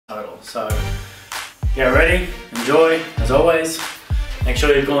total. So get ready, enjoy, as always. Make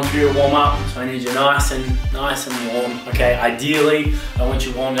sure you've gone through your warm up. So I need you nice and warm. Okay, ideally, I want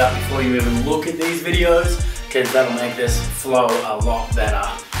you warmed up before you even look at these videos, because that'll make this flow a lot better.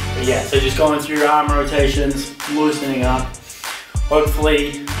 But yeah, so just going through your arm rotations, loosening up.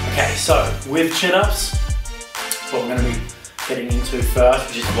 Hopefully, okay, so with chin-ups, what we're gonna be getting into first,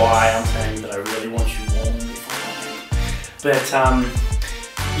 which is why I'm saying that I really want you warm beforehand. But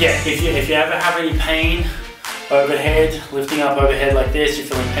yeah, if you ever have any pain overhead, lifting up overhead like this, you're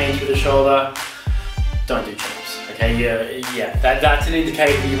feeling pain through the shoulder, don't do chin-ups, okay? Yeah, that's an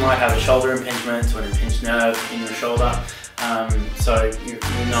indicator that you might have a shoulder impingement or an impinged nerve in your shoulder. So you're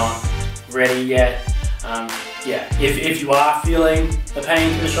not ready yet. Yeah, if you are feeling the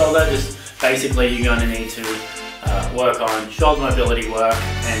pain through the shoulder, just basically you're going to need to work on shoulder mobility work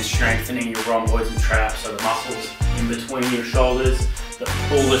and strengthening your rhomboids and traps, so the muscles in between your shoulders that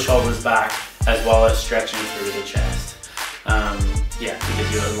pull the shoulders back, as well as stretching through the chest. Yeah,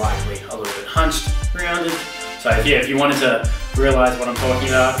 because you're likely a little bit hunched, rounded. So if you wanted to realize what I'm talking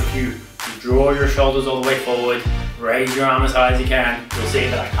about, if you draw your shoulders all the way forward, raise your arm as high as you can, you'll see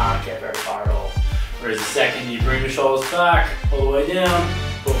that I can't get very far at all. Whereas the second you bring your shoulders back, all the way down,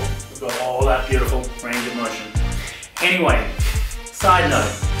 boom, we've got all that beautiful range of motion. Anyway, side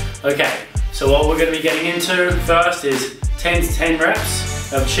note. Okay, so what we're going to be getting into first is 10 to 10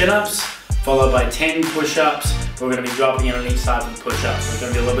 reps of chin-ups, followed by 10 push-ups. We're going to be dropping in on each side of the push-ups. So it's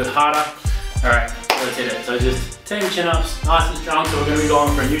going to be a little bit harder. Alright, let's hit it. So just 10 chin-ups, nice and strong. So we're going to be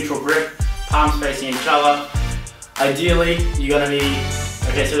going for a neutral grip, palms facing each other. Ideally, you're going to be,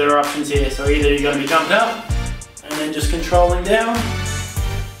 okay, so there are options here. So either you're going to be jumping up and then just controlling down.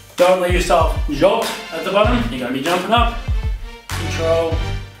 Don't let yourself jolt at the bottom. You're going to be jumping up, control,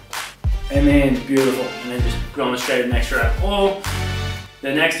 and then beautiful. And then just going straight to the next rep. Or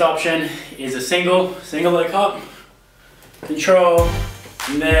the next option is a single leg hop, control,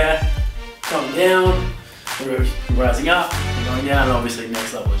 from there, coming down, rising up, and going down, and obviously the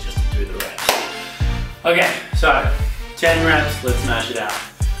next level is just to do the reps. Okay, so 10 reps, let's smash it out.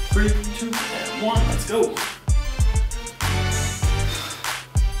 3, 2, and 1, let's go.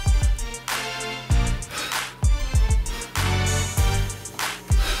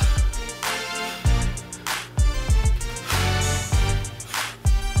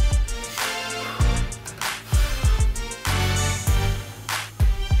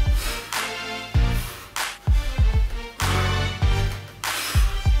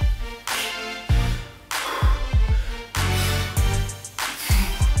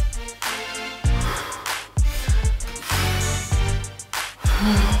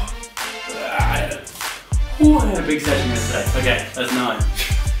 Ooh, I had a big session yesterday. Okay, that's 9.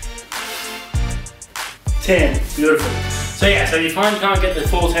 10, beautiful. So yeah, so you find you can't get the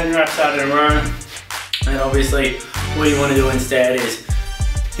full 10 reps out in a row, and obviously what you want to do instead is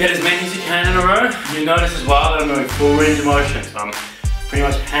get as many as you can in a row. You notice as well that I'm doing full range of motion, so I'm pretty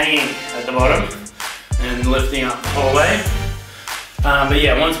much hanging at the bottom and lifting up the whole way. But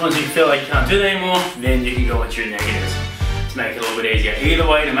yeah, once you feel like you can't do that anymore, then you can go into your negatives to make it a little bit easier. Either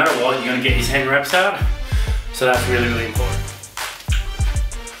way, no matter what, you're going to get your 10 reps out. So that's really, really important.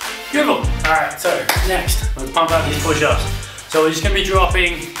 Beautiful. Alright, so next, let's pump out these push-ups. So we're just going to be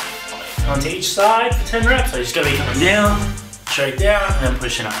dropping onto each side for 10 reps. So you're just going to be coming down, straight down, and then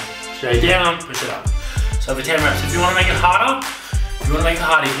pushing up. Straight down, push it up. So for 10 reps, if you want to make it harder, you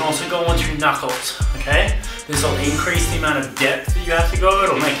can also go onto your knuckles, okay? This will increase the amount of depth that you have to go.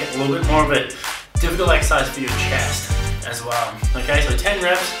 It'll make it a little bit more of a difficult exercise for your chest as well. Okay, so 10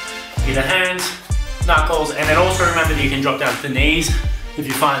 reps, either hands, knuckles, and then also remember that you can drop down to the knees if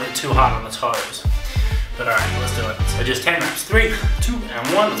you find it too hard on the toes. But alright, let's do it. So just 10 reps. 3, 2,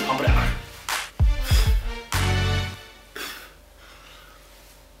 and 1, let's pump it out.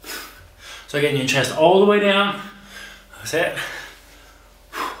 So getting your chest all the way down. That's it.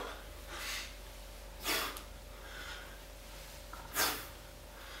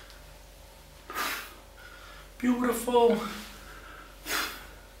 Beautiful.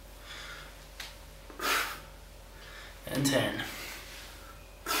 And 10.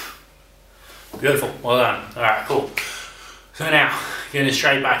 Beautiful, well done. All right, cool. So now, getting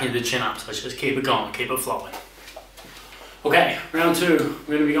straight back into the chin-ups. Let's just keep it going, keep it flowing. Okay, round 2,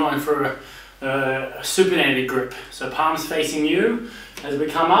 we're gonna be going for a supinated grip. So palms facing you as we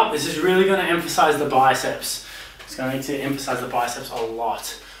come up. This is really gonna emphasize the biceps. It's going to emphasize the biceps a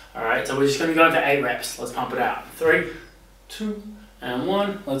lot. All right, so we're just gonna be going for 8 reps. Let's pump it out. 3, 2, and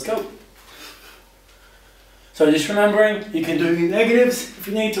 1, let's go. So just remembering, you can do negatives if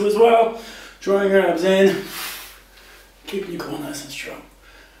you need to as well. Drawing your abs in, keeping your core nice and strong.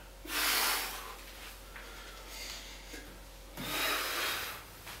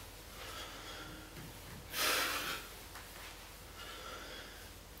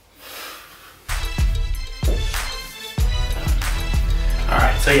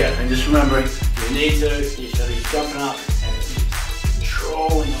 So yeah, and just remembering, you need to, you should be jumping up and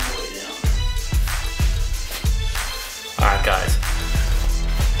controlling all the way down. Alright guys,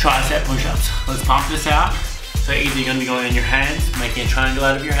 tricep push-ups. Let's pump this out. So either you're going to be going on your hands, making a triangle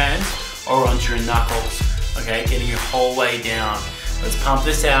out of your hands, or onto your knuckles, okay, getting your whole way down. Let's pump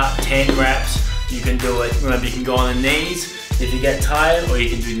this out, 10 reps. You can do it, remember you can go on the knees if you get tired, or you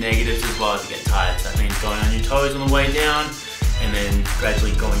can do negatives as well if you get tired. So that means going on your toes on the way down, and then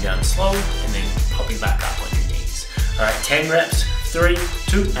gradually going down slow, and then popping back up on your knees. All right, 10 reps, 3,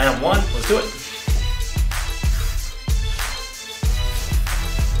 2, and 1, let's do it.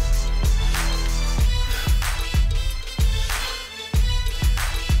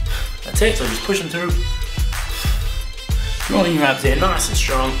 That's it, so just push them through. Rolling your abs in nice and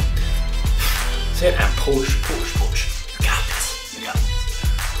strong. Sit and push, push, push. You got this, you got this.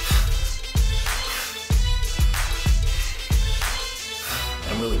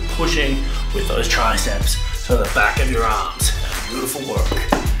 And really pushing with those triceps to the back of your arms. Beautiful work.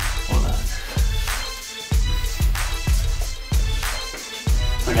 Well done.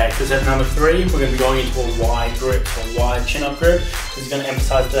 Okay, for set number 3, we're going to be going into a wide grip, so a wide chin-up grip. This is going to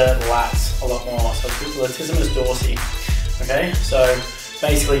emphasize the lats a lot more. So latissimus dorsi. Okay, so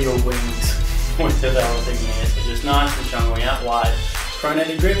basically your wings with developing here. So just nice and strong, going out wide.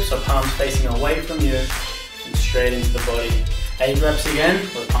 Pronated grip, so palms facing away from you and straight into the body. 8 reps again,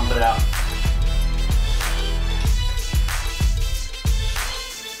 let's pump it out.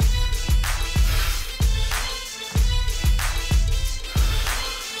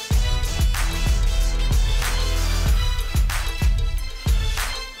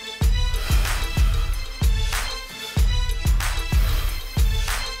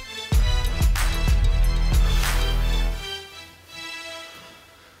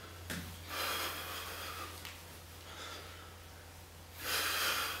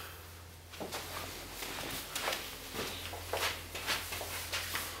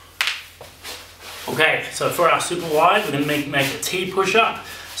 Okay, so for our super wide, we're going to make a T push-up.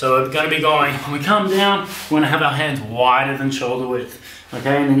 So we're going to be going, when we come down, we're going to have our hands wider than shoulder width.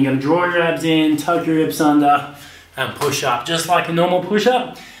 Okay, and then you're going to draw your abs in, tuck your hips under, and push up. Just like a normal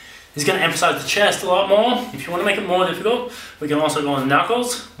push-up. This is going to emphasize the chest a lot more. If you want to make it more difficult, we can also go on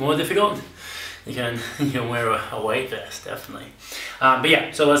knuckles, more difficult. You can wear a weight vest, definitely. But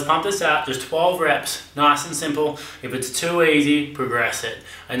yeah, so let's pump this out, just 12 reps, nice and simple. If it's too easy, progress it.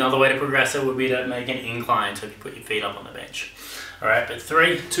 Another way to progress it would be to make an incline, so if you put your feet up on the bench. All right, but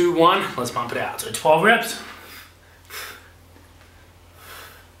 3, 2, 1, let's pump it out. So 12 reps.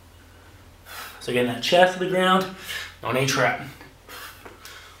 So getting that chest to the ground on each rep.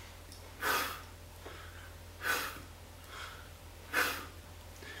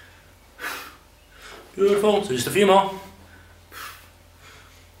 Beautiful, so just a few more.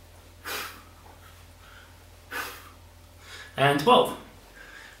 And 12.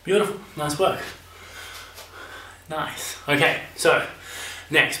 Beautiful, nice work. Nice. Okay, so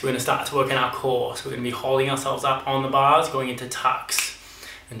next we're going to start to work on our core. So we're going to be holding ourselves up on the bars, going into tucks.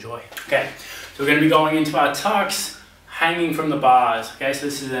 Enjoy. Okay, so we're going to be going into our tucks, hanging from the bars. Okay, so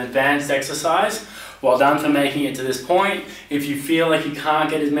this is an advanced exercise. Well done for making it to this point. If you feel like you can't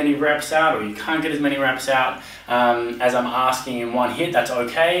get as many reps out, or you can't get as many reps out as I'm asking in one hit, that's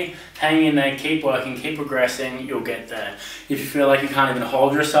okay. Hang in there, keep working, keep progressing, you'll get there. If you feel like you can't even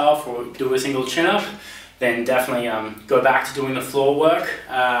hold yourself or do a single chin-up, then definitely go back to doing the floor work,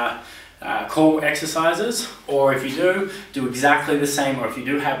 core exercises, or if you do exactly the same, or if you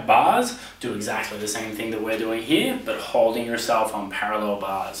do have bars, do exactly the same thing that we're doing here, but holding yourself on parallel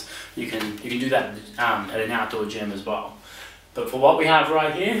bars. You can do that at an outdoor gym as well. But for what we have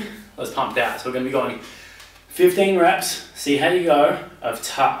right here, let's pump it out. So we're going to be going 15 reps, see how you go, of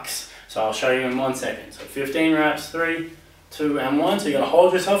tucks. So I'll show you in 1 second. So 15 reps, 3, 2, and 1. So you're going to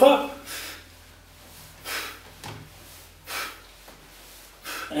hold yourself up.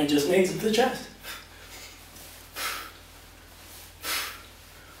 And just knees into the chest.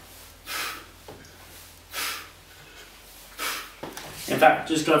 In fact,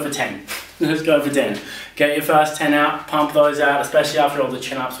 just go for 10. Just go for 10. Get your first 10 out, pump those out, especially after all the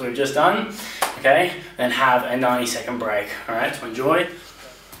chin-ups we've just done. Okay, then have a 90-second break. All right, so enjoy.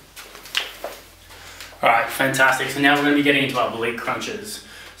 All right, fantastic. So now we're going to be getting into our oblique crunches.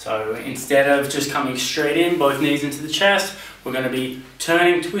 So instead of just coming straight in, both knees into the chest, we're going to be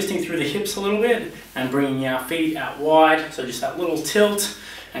turning, twisting through the hips a little bit and bringing our feet out wide. So just that little tilt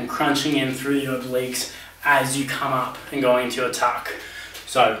and crunching in through your obliques as you come up and go into your tuck.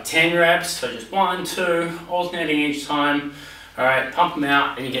 So 10 reps, so just 1, 2, alternating each time. All right, pump them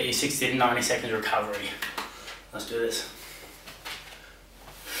out and you get your 60 to 90 seconds recovery. Let's do this.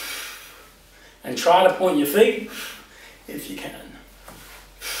 and try to point your feet if you can.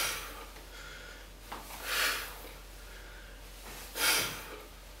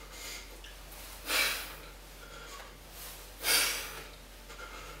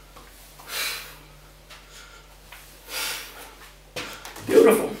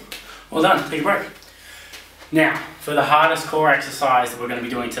 Beautiful. Well done. Take a break. Now, for the hardest core exercise that we're going to be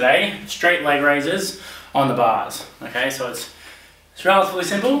doing today, straight leg raises on the bars. Okay, so it's relatively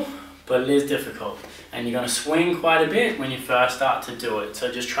simple, but it is difficult. And you're going to swing quite a bit when you first start to do it. So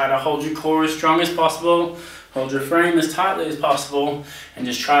just try to hold your core as strong as possible, hold your frame as tightly as possible, and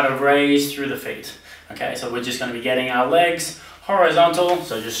just try to raise through the feet. Okay, so we're just going to be getting our legs horizontal,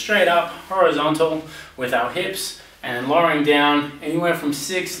 so just straight up, horizontal with our hips, and then lowering down anywhere from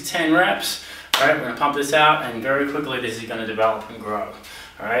 6 to 10 reps. All right, we're going to pump this out, and very quickly this is going to develop and grow.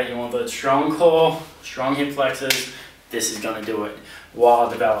 All right, you want that strong core, strong hip flexors. This is going to do it while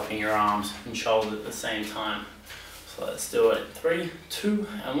developing your arms and shoulders at the same time. So let's do it. 3, 2,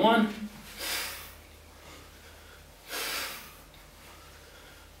 and 1.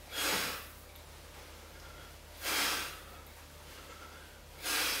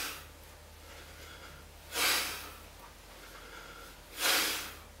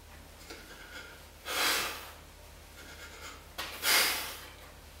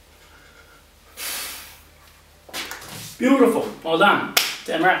 Beautiful, well done.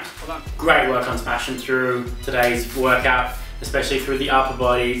 10 reps, well done. Great work on smashing through today's workout, especially through the upper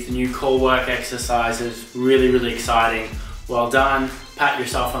body, the new core work exercises. Really, really exciting. Well done. Pat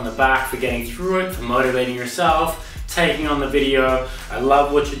yourself on the back for getting through it, for motivating yourself, taking on the video. I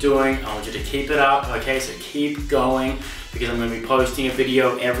love what you're doing. I want you to keep it up, okay? So keep going, because I'm going to be posting a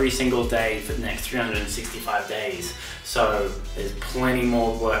video every single day for the next 365 days. So there's plenty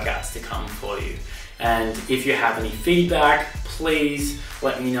more workouts to come for you. And if you have any feedback, please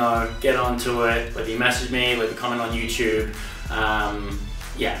let me know, get onto it, whether you message me, leave a comment on YouTube,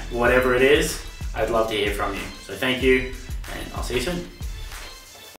 yeah, whatever it is, I'd love to hear from you. So thank you, and I'll see you soon.